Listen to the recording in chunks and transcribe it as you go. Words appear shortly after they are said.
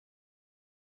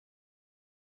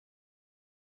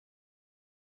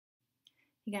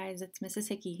Hey guys, it's Mrs.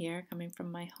 Hickey here, coming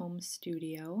from my home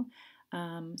studio.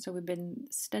 So we've been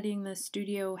studying the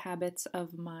studio habits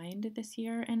of mind this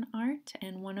year in art,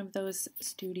 and one of those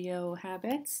studio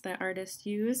habits that artists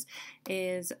use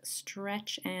is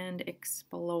stretch and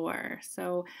explore.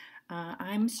 So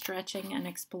I'm stretching and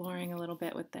exploring a little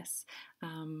bit with this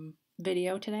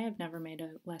video today. I've never made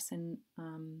a lesson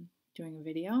doing a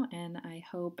video, and I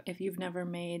hope if you've never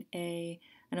made an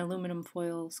aluminum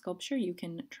foil sculpture, you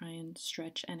can try and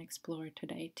stretch and explore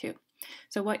today too.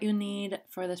 So what you need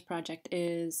for this project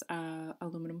is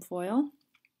aluminum foil,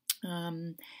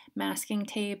 masking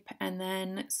tape, and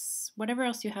then whatever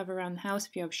else you have around the house.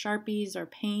 If you have Sharpies or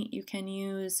paint, you can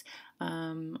use.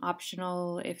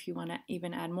 Optional, if you want to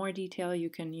even add more detail, you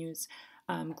can use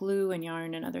glue and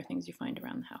yarn and other things you find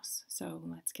around the house. So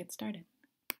let's get started.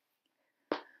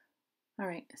 All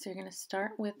right, so you're going to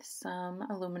start with some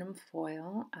aluminum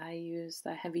foil. I use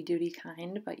the heavy duty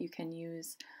kind, but you can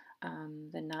use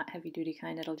the not heavy duty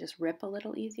kind. It'll just rip a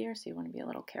little easier, so you want to be a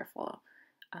little careful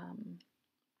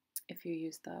if you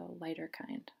use the lighter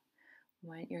kind.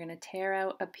 You're going to tear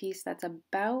out a piece that's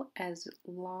about as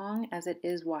long as it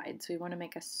is wide. So you want to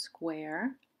make a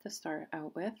square to start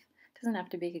out with. It doesn't have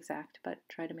to be exact, but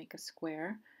try to make a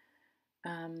square.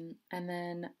 And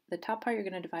then the top part you're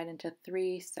going to divide into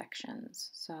 3 sections.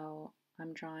 So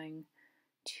I'm drawing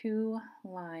 2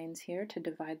 lines here to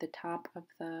divide the top of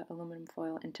the aluminum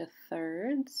foil into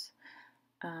thirds.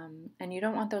 And you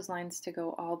don't want those lines to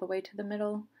go all the way to the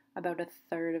middle, about a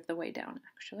third of the way down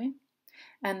actually.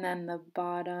 And then the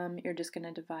bottom you're just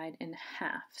going to divide in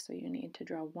half. So you need to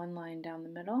draw 1 line down the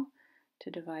middle to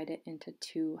divide it into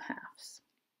 2 halves.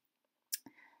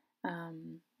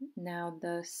 Now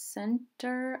the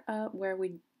center where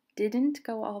we didn't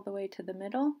go all the way to the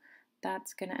middle,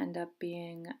 that's going to end up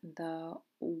being the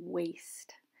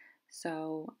waist.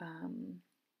 So,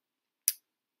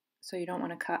 so you don't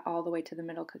want to cut all the way to the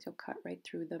middle because you'll cut right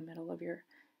through the middle of your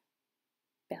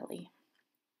belly.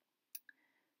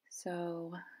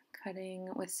 So cutting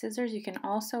with scissors, you can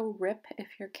also rip if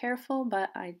you're careful, but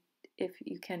if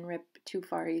you can rip too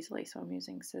far easily, so I'm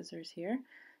using scissors here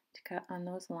to cut on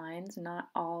those lines, not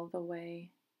all the way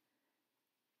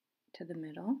to the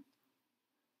middle.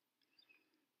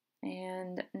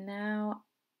 And now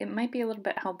it might be a little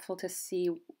bit helpful to see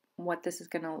what this is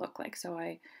going to look like. So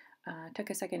I took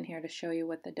a second here to show you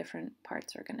what the different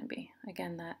parts are going to be.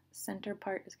 Again, that center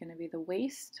part is going to be the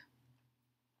waist.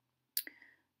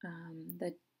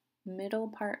 The middle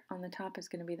part on the top is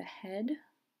going to be the head.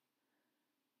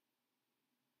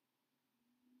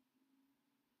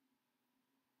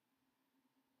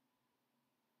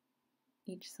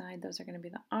 Each side, those are going to be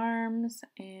the arms,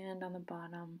 and on the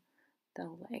bottom, the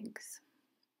legs.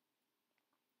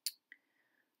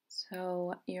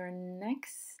 So your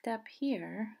next step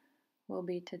here will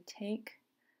be to take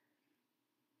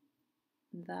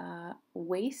the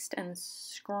waist and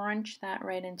scrunch that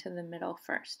right into the middle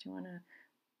first. You want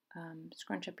to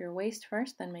scrunch up your waist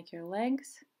first, then make your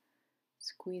legs,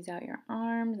 squeeze out your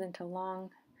arms into long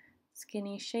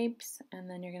skinny shapes, and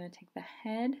then you're going to take the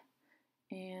head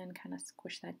and kind of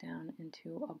squish that down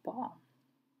into a ball.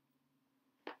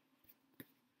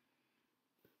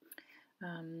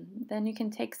 Then you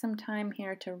can take some time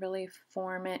here to really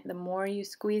form it. The more you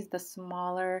squeeze, the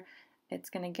smaller it's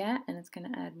going to get, and it's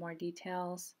going to add more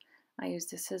details. I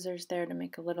used the scissors there to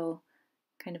make a little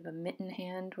kind of a mitten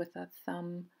hand with a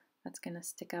thumb that's going to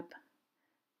stick up,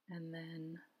 and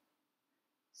then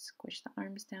squish the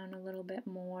arms down a little bit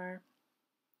more.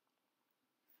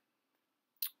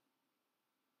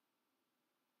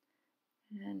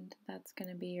 And that's going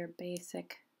to be your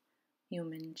basic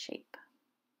human shape.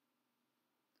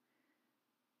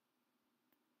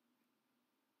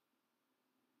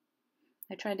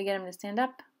 I tried to get him to stand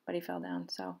up, but he fell down,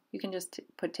 so you can just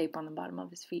put tape on the bottom of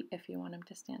his feet if you want him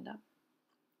to stand up.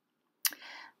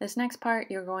 This next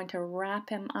part, you're going to wrap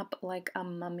him up like a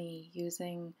mummy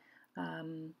using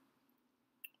the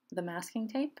masking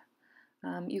tape.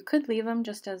 You could leave him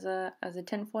just as a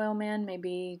tinfoil man,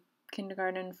 maybe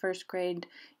kindergarten, first grade.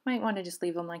 You might want to just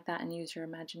leave him like that and use your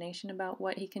imagination about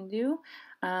what he can do.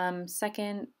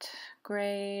 Second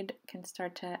grade can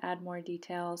start to add more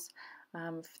details.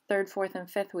 Third, fourth, and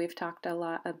fifth, we've talked a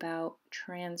lot about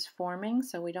transforming,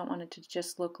 so we don't want it to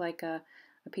just look like a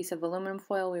piece of aluminum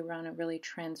foil. We want to really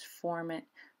transform it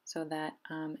so that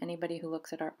anybody who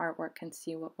looks at our artwork can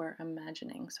see what we're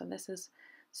imagining. So this is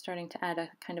starting to add a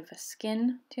kind of a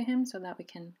skin to him so that we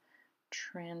can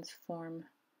transform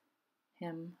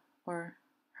him or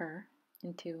her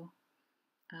into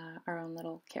our own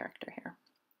little character here.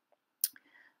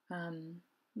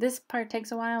 This part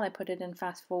takes a while. I put it in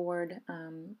fast forward.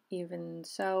 Even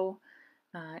so,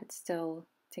 it still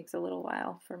takes a little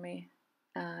while for me.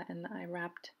 And I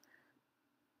wrapped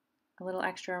a little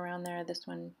extra around there. This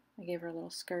one, I gave her a little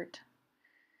skirt.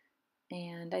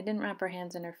 And I didn't wrap her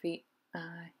hands and her feet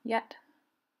yet.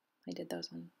 I did those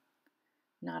on,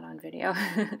 not on video.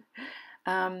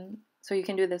 So you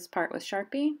can do this part with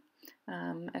Sharpie.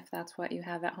 If that's what you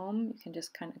have at home, you can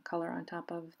just kind of color on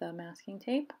top of the masking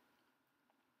tape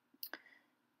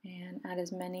and add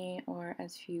as many or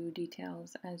as few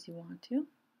details as you want to.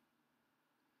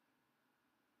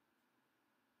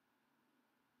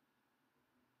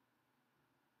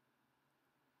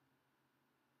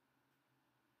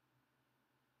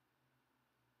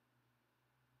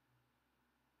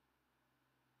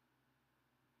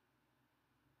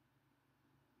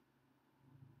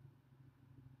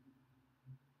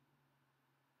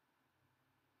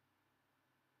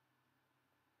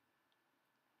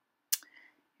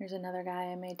 Here's another guy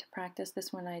I made to practice.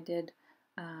 This one I did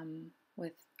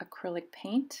with acrylic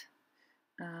paint.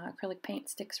 Acrylic paint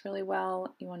sticks really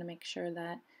well. You want to make sure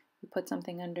that you put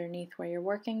something underneath where you're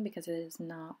working because it is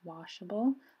not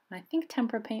washable. I think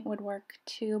tempera paint would work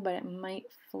too, but it might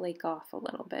flake off a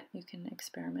little bit. You can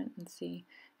experiment and see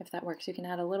if that works. You can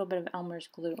add a little bit of Elmer's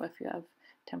glue if you have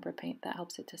tempera paint. That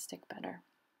helps it to stick better.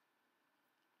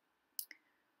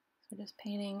 So just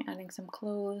painting, adding some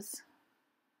clothes.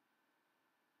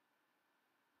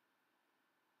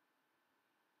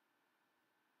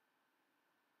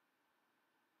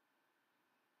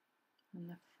 On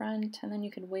the front, and then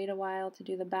you could wait a while to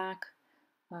do the back,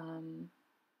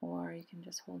 or you can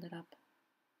just hold it up,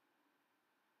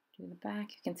 do the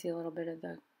back. You can see a little bit of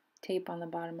the tape on the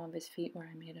bottom of his feet where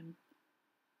I made him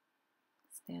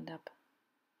stand up.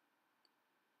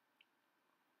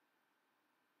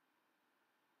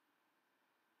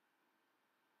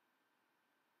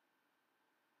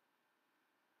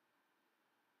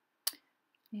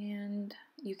 And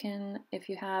you can, if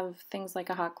you have things like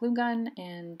a hot glue gun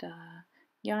and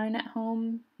yarn at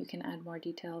home, you can add more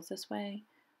details this way.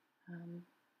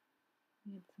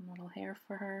 Need some little hair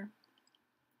for her.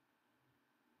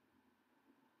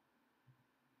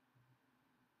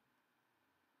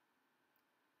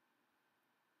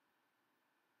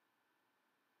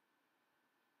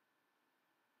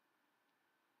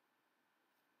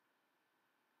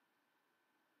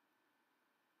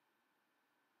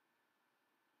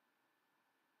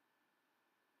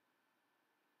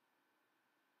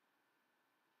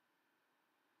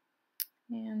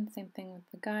 And same thing with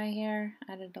the guy here.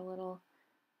 Added a little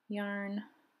yarn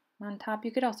on top.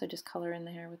 You could also just color in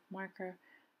the hair with marker,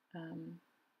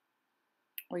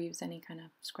 or use any kind of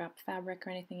scrap fabric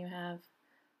or anything you have.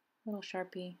 A little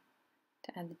Sharpie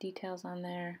to add the details on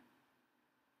there.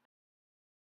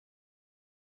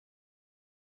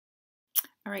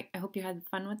 All right, I hope you had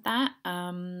fun with that.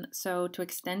 So to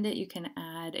extend it, you can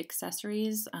add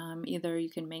accessories. Either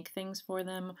you can make things for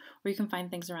them, or you can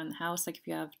find things around the house. Like if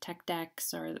you have tech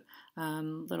decks or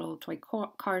little toy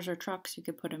cars or trucks, you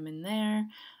could put them in there.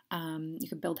 You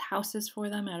could build houses for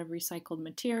them out of recycled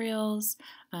materials.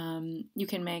 You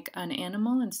can make an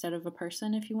animal instead of a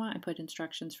person if you want. I put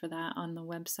instructions for that on the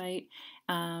website.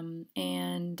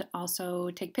 And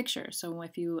also take pictures. So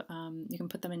if you can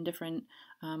put them in different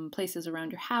places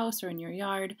around your house or in your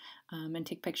yard, and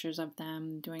take pictures of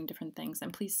them doing different things.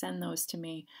 And please send those to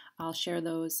me. I'll share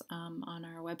those on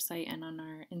our website and on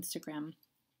our Instagram.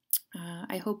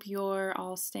 I hope you're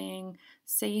all staying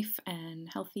safe and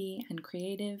healthy and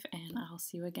creative, and I'll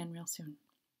see you again real soon.